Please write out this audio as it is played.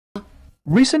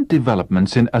Recent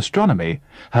developments in astronomy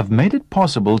have made it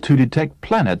possible to detect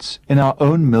planets in our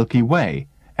own Milky Way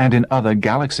and in other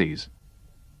galaxies.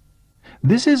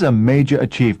 This is a major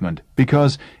achievement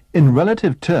because, in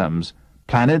relative terms,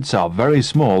 planets are very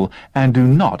small and do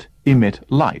not emit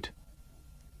light.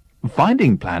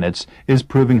 Finding planets is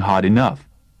proving hard enough,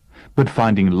 but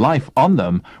finding life on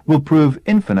them will prove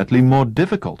infinitely more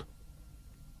difficult.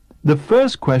 The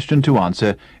first question to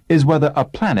answer is whether a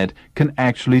planet can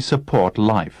actually support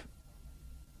life.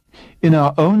 In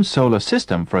our own solar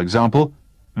system, for example,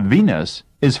 Venus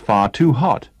is far too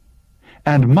hot,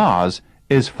 and Mars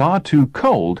is far too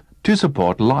cold to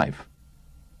support life.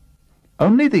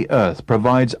 Only the Earth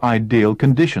provides ideal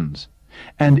conditions,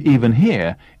 and even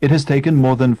here it has taken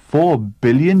more than 4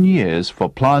 billion years for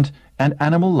plant and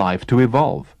animal life to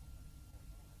evolve.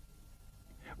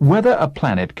 Whether a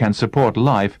planet can support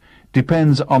life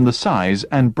depends on the size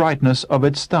and brightness of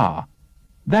its star,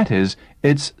 that is,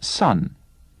 its sun.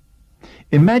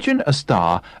 Imagine a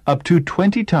star up to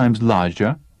 20 times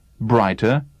larger,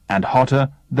 brighter, and hotter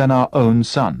than our own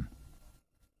sun.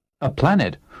 A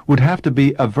planet would have to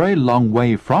be a very long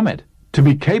way from it to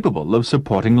be capable of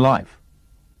supporting life.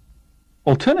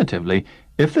 Alternatively,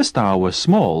 if the star was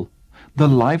small, the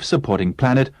life-supporting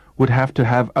planet would have to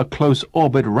have a close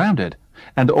orbit round it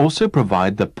and also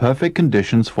provide the perfect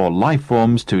conditions for life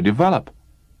forms to develop.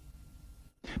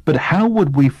 But how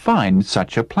would we find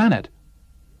such a planet?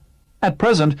 At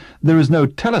present, there is no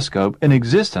telescope in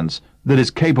existence that is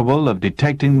capable of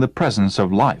detecting the presence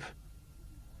of life.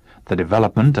 The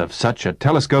development of such a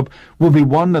telescope will be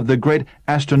one of the great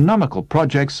astronomical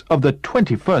projects of the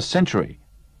 21st century.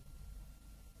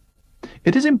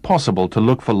 It is impossible to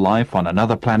look for life on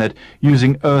another planet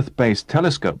using Earth-based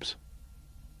telescopes.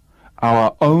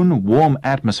 Our own warm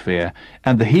atmosphere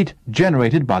and the heat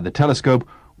generated by the telescope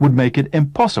would make it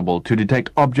impossible to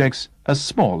detect objects as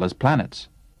small as planets.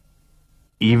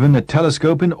 Even a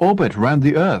telescope in orbit round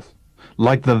the Earth,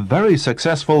 like the very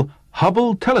successful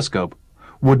Hubble telescope,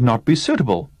 would not be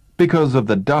suitable because of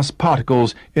the dust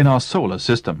particles in our solar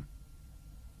system.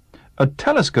 A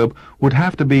telescope would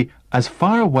have to be as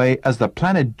far away as the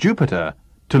planet Jupiter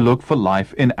to look for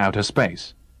life in outer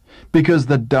space, because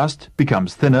the dust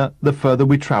becomes thinner the further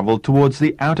we travel towards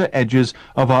the outer edges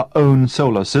of our own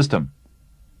solar system.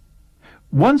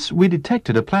 Once we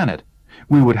detected a planet,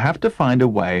 we would have to find a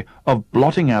way of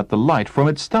blotting out the light from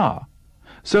its star,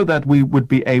 so that we would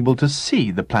be able to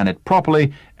see the planet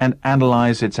properly and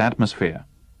analyze its atmosphere.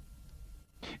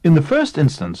 In the first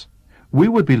instance, we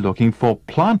would be looking for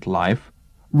plant life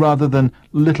rather than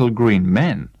little green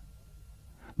men.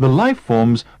 The life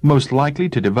forms most likely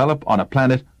to develop on a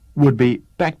planet would be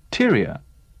bacteria.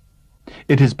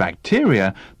 It is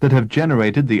bacteria that have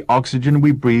generated the oxygen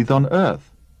we breathe on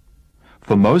Earth.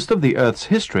 For most of the Earth's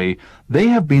history, they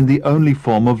have been the only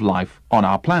form of life on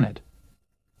our planet.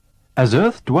 As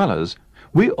Earth dwellers,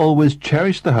 we always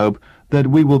cherish the hope that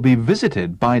we will be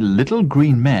visited by little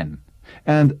green men,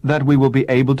 and that we will be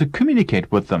able to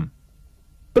communicate with them.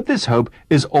 But this hope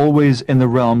is always in the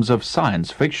realms of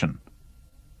science fiction.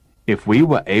 If we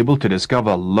were able to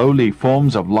discover lowly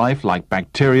forms of life like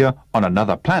bacteria on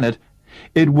another planet,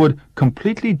 it would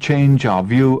completely change our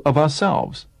view of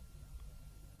ourselves.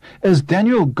 As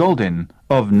Daniel Goldin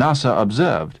of NASA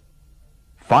observed,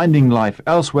 finding life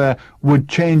elsewhere would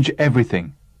change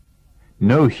everything.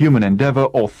 No human endeavor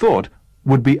or thought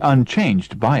would be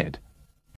unchanged by it.